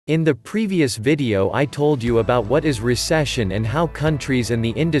In the previous video I told you about what is recession and how countries and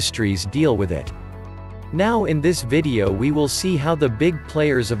the industries deal with it. Now in this video we will see how the big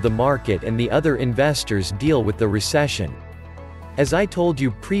players of the market and the other investors deal with the recession. As I told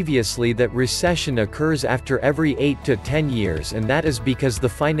you previously that recession occurs after every 8 to 10 years, and that is because the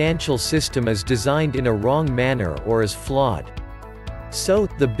financial system is designed in a wrong manner or is flawed. So,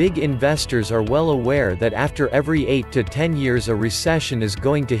 the big investors are well aware that after every 8 to 10 years a recession is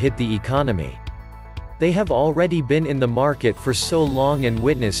going to hit the economy. They have already been in the market for so long and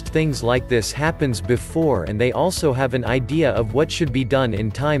witnessed things like this happens before, and they also have an idea of what should be done in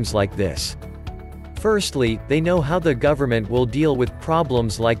times like this. Firstly, they know how the government will deal with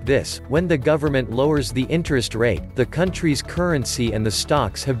problems like this. When the government lowers the interest rate, the country's currency and the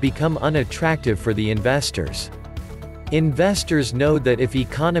stocks have become unattractive for the investors. Investors know that if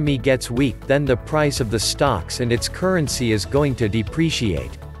economy gets weak, then the price of the stocks and its currency is going to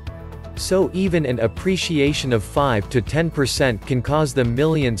depreciate. So even an appreciation of 5 to 10% can cause them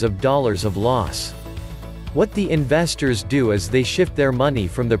millions of dollars of loss. What the investors do is they shift their money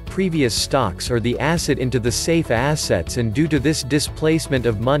from the previous stocks or the asset into the safe assets, and due to this displacement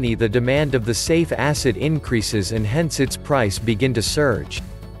of money the demand of the safe asset increases and hence its price begin to surge.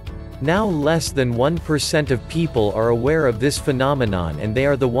 Now less than 1% of people are aware of this phenomenon, and they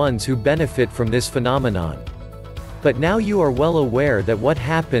are the ones who benefit from this phenomenon. But now you are well aware that what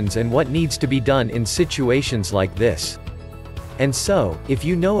happens and what needs to be done in situations like this. And so, if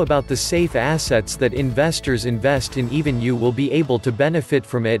you know about the safe assets that investors invest in, even you will be able to benefit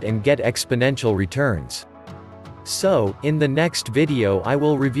from it and get exponential returns. So, in the next video I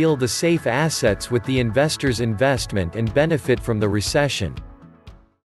will reveal the safe assets with the investors' investment and benefit from the recession.